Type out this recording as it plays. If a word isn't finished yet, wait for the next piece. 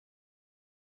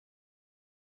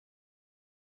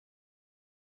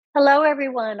Hello,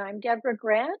 everyone. I'm Deborah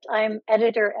Grant. I'm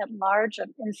editor at large of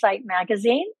Insight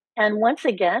Magazine. And once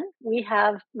again, we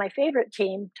have my favorite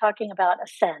team talking about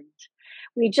Ascend.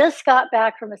 We just got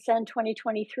back from Ascend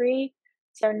 2023.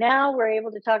 So now we're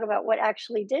able to talk about what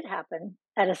actually did happen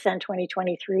at Ascend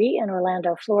 2023 in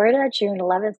Orlando, Florida, June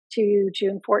 11th to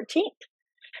June 14th.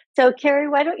 So, Carrie,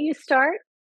 why don't you start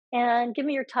and give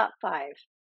me your top five?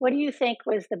 What do you think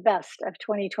was the best of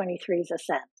 2023's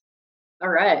Ascend? All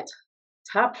right.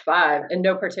 Top five in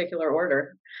no particular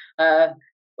order. Uh,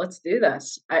 let's do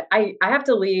this. I have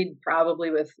to lead probably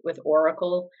with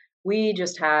Oracle. We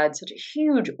just had such a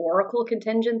huge Oracle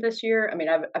contingent this year. I mean,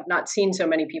 I've not seen so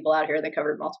many people out here that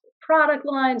covered multiple product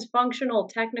lines, functional,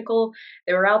 technical.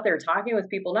 They were out there talking with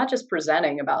people, not just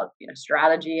presenting about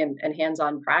strategy and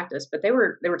hands-on practice, but they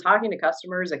were talking to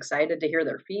customers, excited to hear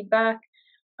their feedback.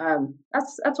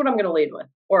 That's what I'm going to lead with.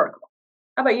 Oracle.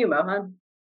 How about you, Mohan?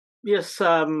 Yes,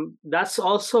 that's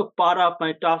also part of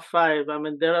my top five. I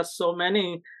mean, there are so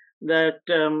many that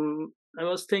I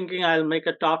was thinking I'll make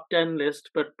a top 10 list,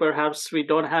 but perhaps we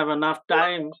don't have enough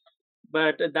time.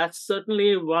 But that's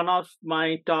certainly one of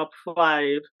my top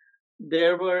five.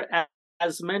 There were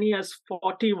as many as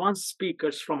 41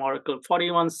 speakers from Oracle,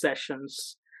 41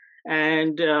 sessions.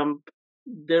 And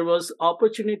there was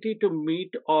opportunity to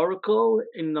meet Oracle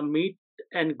in the Meet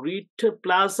and Greet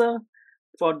Plaza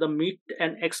for the meet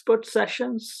and expert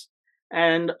sessions.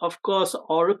 And of course,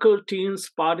 Oracle teams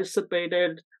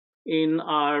participated in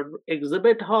our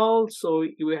exhibit hall. So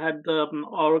we had the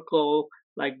Oracle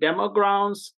like demo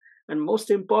grounds. And most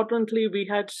importantly, we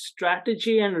had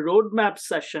strategy and roadmap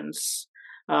sessions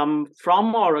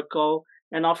from Oracle.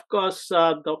 And of course,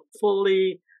 the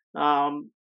fully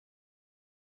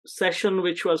session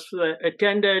which was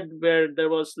attended where there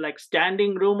was like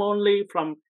standing room only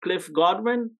from Cliff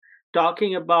Godwin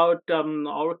talking about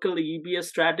Oracle EBS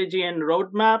strategy and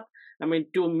roadmap. I mean,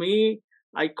 to me,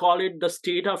 I call it the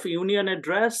State of Union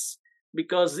address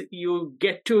because you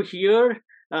get to hear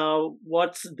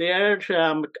what's there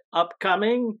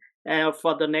upcoming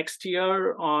for the next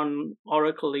year on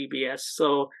Oracle EBS.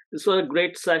 So this was a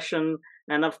great session.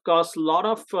 And of course, a lot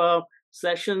of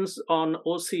sessions on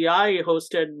OCI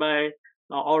hosted by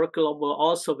Oracle were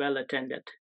also well attended.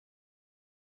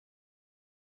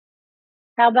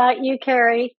 How about you,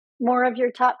 Carrie? More of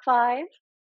your top five?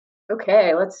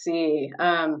 Okay, let's see.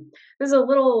 This is a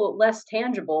little less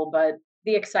tangible, but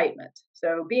the excitement.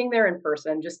 So being there in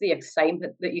person, just the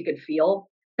excitement that you could feel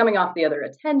coming off the other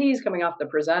attendees, coming off the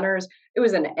presenters. It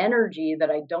was an energy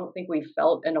that I don't think we've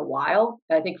felt in a while.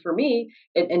 And I think for me,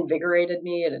 it invigorated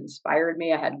me, it inspired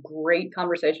me. I had great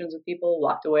conversations with people,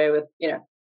 walked away with,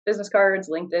 business cards,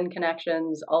 LinkedIn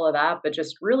connections, all of that, but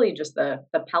just really just the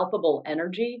palpable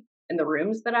energy in the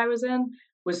rooms that I was in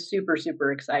was super,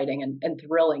 super exciting and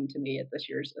thrilling to me at this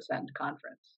year's Ascend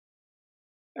conference.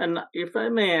 And if I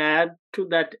may add to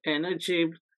that energy,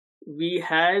 we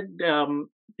had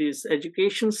this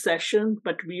education session,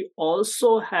 but we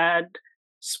also had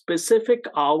specific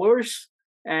hours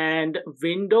and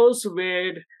windows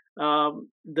where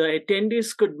the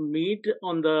attendees could meet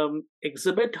on the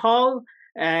exhibit hall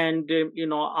and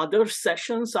other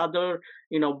sessions, other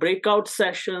breakout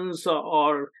sessions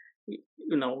or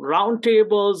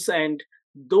roundtables, and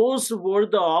those were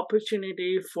the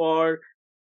opportunity for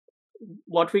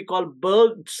what we call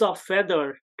birds of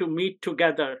feather to meet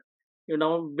together,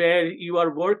 where you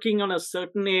are working on a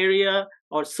certain area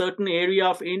or certain area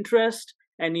of interest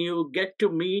and you get to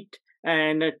meet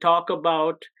and talk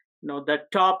about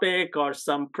that topic or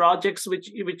some projects which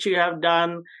you have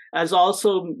done, as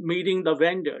also meeting the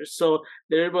vendors. So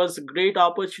there was a great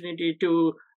opportunity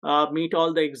to meet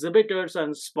all the exhibitors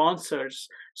and sponsors.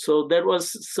 So there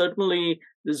was certainly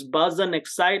this buzz and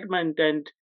excitement, and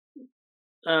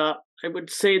I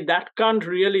would say that can't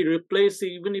really replace,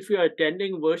 even if you're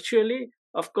attending virtually.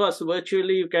 Of course,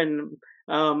 virtually you can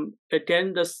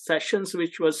attend the sessions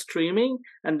which was streaming,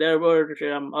 and there were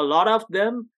a lot of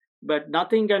them, but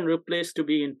nothing can replace to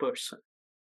be in person.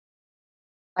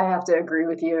 I have to agree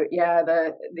with you. Yeah,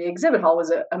 the exhibit hall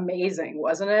was amazing,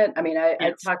 wasn't it? I mean, I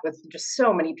Yes. talked with just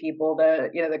so many people.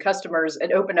 The customers,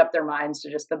 it opened up their minds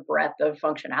to just the breadth of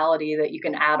functionality that you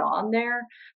can add on there.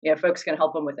 Folks can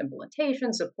help them with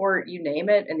implementation, support, you name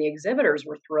it. And the exhibitors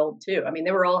were thrilled too. I mean,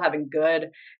 they were all having good,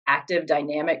 active,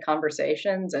 dynamic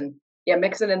conversations and yeah,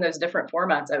 mixing in those different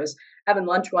formats. I was having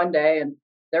lunch one day and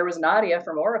there was Nadia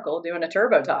from Oracle doing a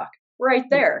turbo talk right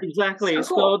there. Exactly. So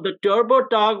So cool. the Turbo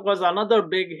Talk was another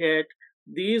big hit.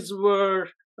 These were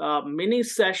mini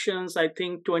sessions, I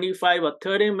think 25 or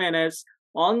 30 minutes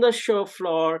on the show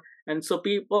floor. And so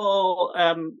people,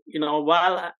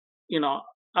 while,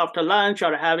 after lunch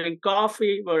or having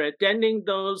coffee were attending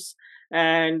those,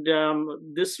 and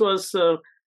this was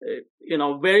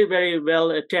very, very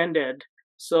well attended.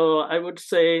 So I would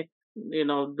say,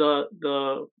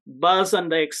 the buzz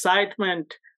and the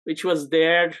excitement which was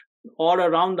there all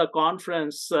around the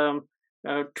conference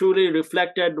truly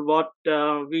reflected what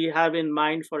we have in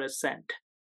mind for Ascent.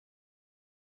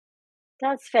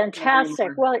 That's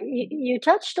fantastic. Well, you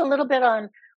touched a little bit on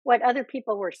what other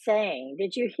people were saying.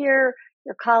 Did you hear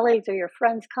your colleagues or your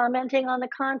friends commenting on the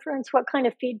conference? What kind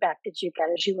of feedback did you get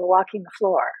as you were walking the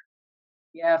floor?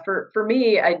 Yeah, for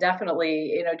me, I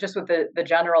definitely, just with the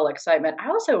general excitement, I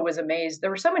also was amazed.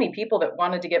 There were so many people that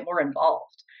wanted to get more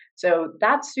involved. So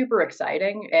that's super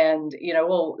exciting. And,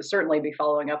 we'll certainly be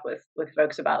following up with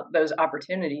folks about those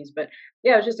opportunities. But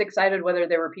yeah, I was just excited whether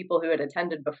there were people who had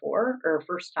attended before or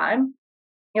first time.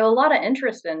 A lot of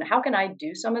interest in how can I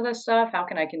do some of this stuff? How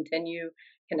can I continue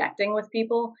connecting with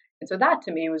people? And so that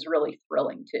to me was really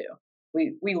thrilling too.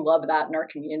 We love that in our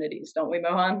communities, don't we,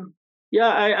 Mohan? Yeah,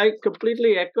 I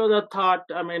completely echo the thought.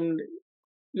 I mean,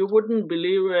 you wouldn't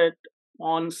believe it.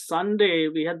 On Sunday,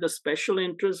 we had the special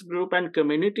interest group and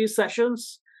community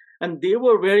sessions, and they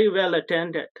were very well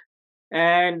attended.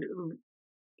 And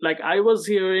like I was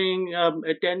hearing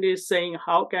attendees saying,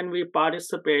 how can we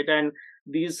participate? And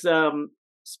these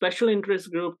special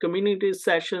interest group community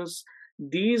sessions,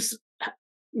 these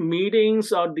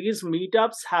meetings or these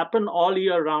meetups happen all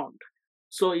year round.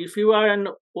 So if you are an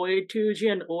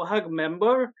OATUG and OHUG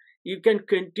member, you can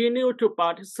continue to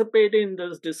participate in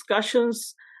those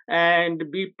discussions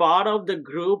and be part of the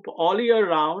group all year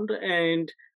round. And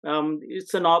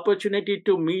it's an opportunity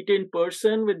to meet in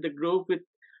person with the group with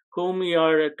whom you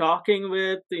are talking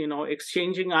with,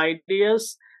 exchanging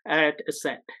ideas at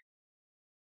Ascent.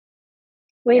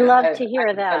 We love to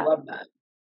hear that. I love that.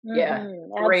 Yeah,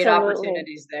 great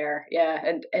opportunities there. Yeah,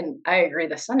 and I agree.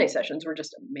 The Sunday sessions were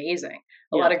just amazing.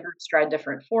 A lot of groups tried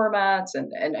different formats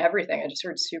and everything. I just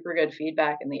heard super good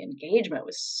feedback, and the engagement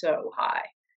was so high.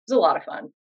 It was a lot of fun.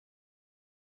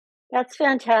 That's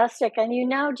fantastic. And you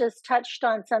now just touched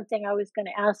on something I was going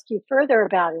to ask you further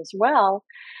about as well.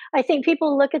 I think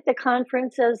people look at the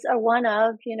conference as a one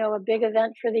of, a big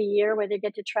event for the year where they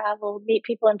get to travel, meet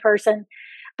people in person.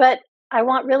 But I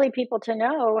want really people to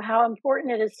know how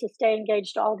important it is to stay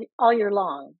engaged all year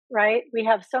long, right? We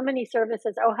have so many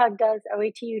services OHUG does,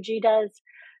 OATUG does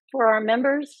for our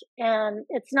members, and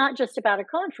it's not just about a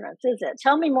conference, is it?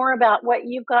 Tell me more about what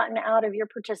you've gotten out of your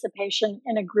participation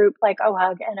in a group like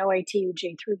OHUG and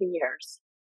OATUG through the years.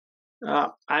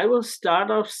 I will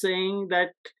start off saying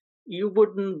that you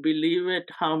wouldn't believe it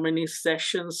how many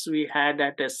sessions we had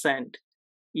at Ascent.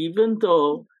 Even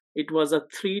though it was a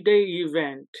 3-day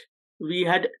event, we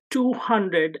had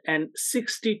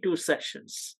 262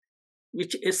 sessions,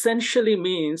 which essentially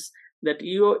means that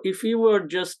if you were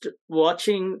just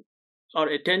watching or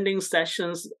attending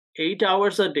sessions 8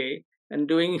 hours a day and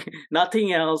doing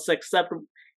nothing else except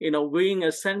viewing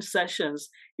Ascent sessions,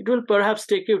 it will perhaps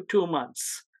take you 2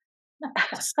 months.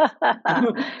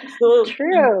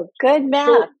 True. Good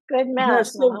math. Good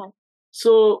math.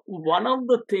 So one of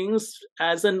the things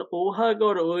as an OHUG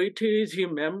or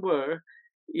OATUG member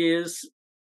is,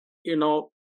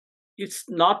 it's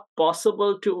not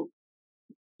possible to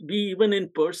be even in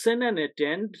person and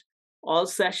attend all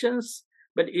sessions,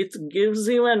 but it gives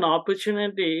you an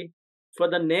opportunity for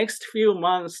the next few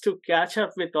months to catch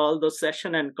up with all the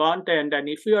session and content. And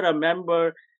if you're a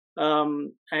member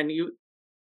and you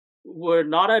were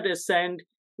not at Ascent,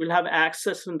 we'll have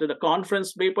access into the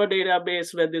conference paper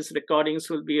database where these recordings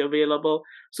will be available.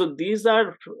 So these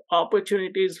are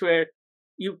opportunities where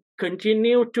you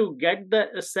continue to get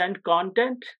the Ascent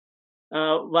content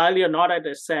while you're not at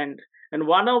Ascent. And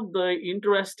one of the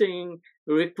interesting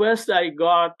requests I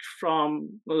got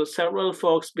from several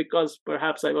folks, because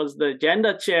perhaps I was the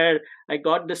agenda chair, I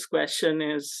got this question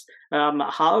is,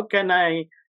 how can I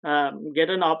get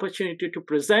an opportunity to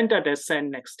present at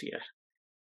Ascent next year?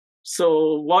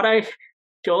 So what I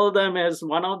told them is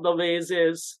one of the ways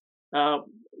is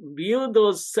view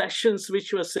those sessions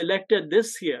which were selected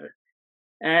this year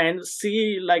and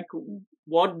see like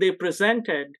what they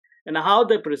presented and how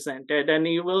they presented, and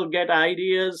you will get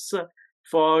ideas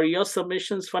for your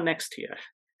submissions for next year.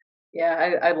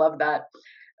 Yeah, I love that.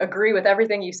 Agree with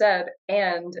everything you said.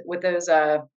 And with those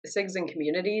SIGs and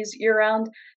communities year round,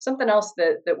 something else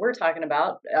that we're talking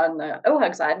about on the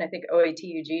OHUG side, and I think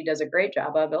OATUG does a great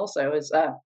job of also, is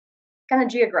kind of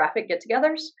geographic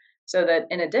get-togethers. So that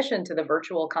in addition to the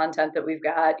virtual content that we've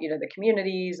got, the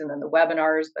communities and then the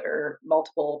webinars that are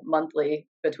multiple monthly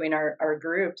between our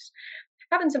groups,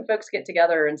 having some folks get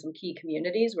together in some key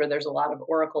communities where there's a lot of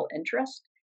Oracle interest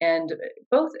And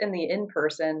both in the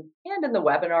in-person and in the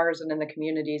webinars and in the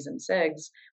communities and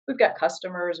SIGs, we've got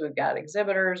customers, we've got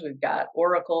exhibitors, we've got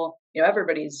Oracle,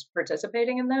 everybody's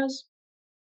participating in those.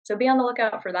 So be on the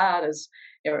lookout for that as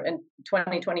in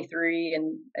 2023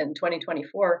 and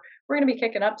 2024, we're going to be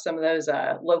kicking up some of those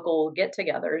local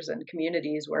get-togethers and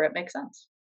communities where it makes sense.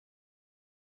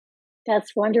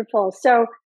 That's wonderful. So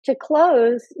to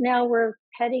close, now we're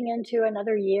heading into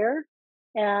another year.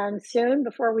 And soon,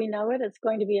 before we know it, it's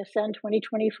going to be Ascend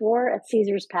 2024 at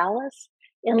Caesars Palace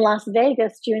in Las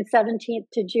Vegas, June 17th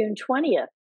to June 20th.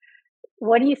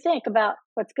 What do you think about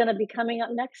what's going to be coming up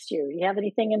next year? Do you have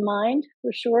anything in mind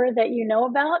for sure that you know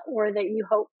about or that you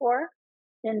hope for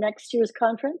in next year's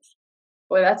conference?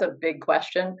 Boy, that's a big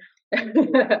question.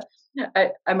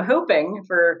 I'm hoping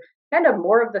for kind of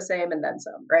more of the same and then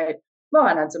some, right?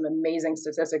 Mohan had some amazing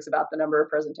statistics about the number of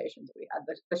presentations that we had.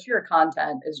 The sheer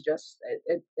content is just,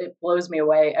 it blows me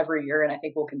away every year, and I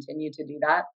think we'll continue to do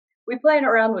that. We played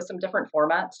around with some different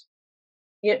formats.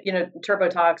 Turbo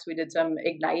Talks, we did some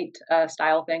Ignite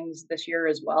style things this year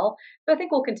as well. So I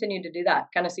think we'll continue to do that,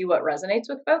 kind of see what resonates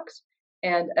with folks.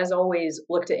 And as always,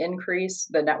 look to increase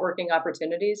the networking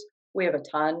opportunities. We have a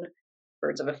ton,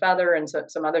 birds of a feather, and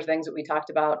some other things that we talked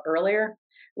about earlier.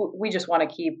 We just want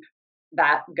to keep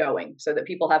that going so that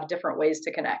people have different ways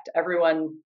to connect. Everyone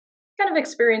kind of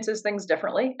experiences things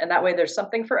differently, and that way there's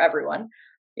something for everyone.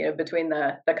 Between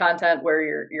the content where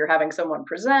you're having someone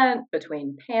present,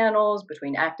 between panels,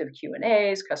 between active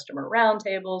Q&As, customer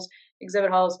roundtables,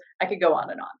 exhibit halls, I could go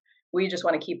on and on. We just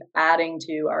want to keep adding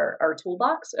to our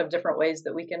toolbox of different ways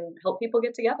that we can help people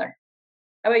get together.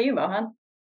 How about you, Mohan?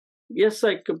 Yes,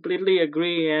 I completely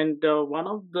agree. And one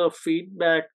of the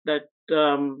feedback that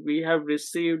we have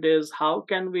received is how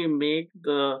can we make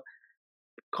the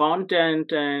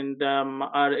content and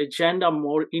our agenda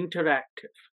more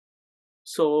interactive?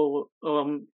 So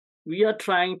we are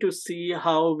trying to see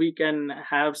how we can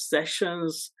have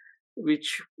sessions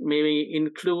which maybe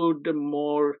include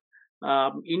more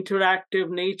interactive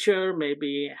nature,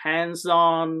 maybe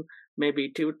hands-on,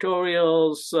 maybe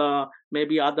tutorials,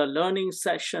 maybe other learning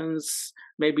sessions,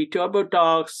 maybe turbo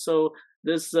talks. So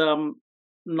this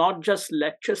not just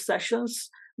lecture sessions,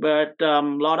 but a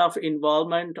lot of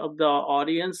involvement of the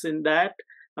audience in that.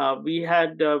 We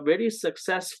had very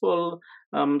successful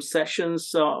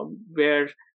sessions where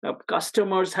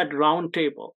customers had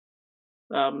roundtable.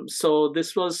 So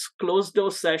this was closed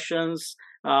door sessions.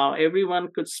 Everyone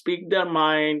could speak their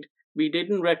mind. We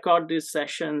didn't record these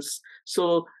sessions.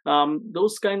 So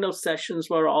those kind of sessions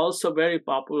were also very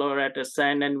popular at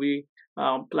Ascend, and we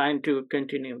plan to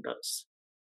continue those.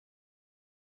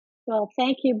 Well,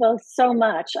 thank you both so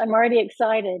much. I'm already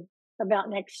excited about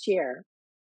next year.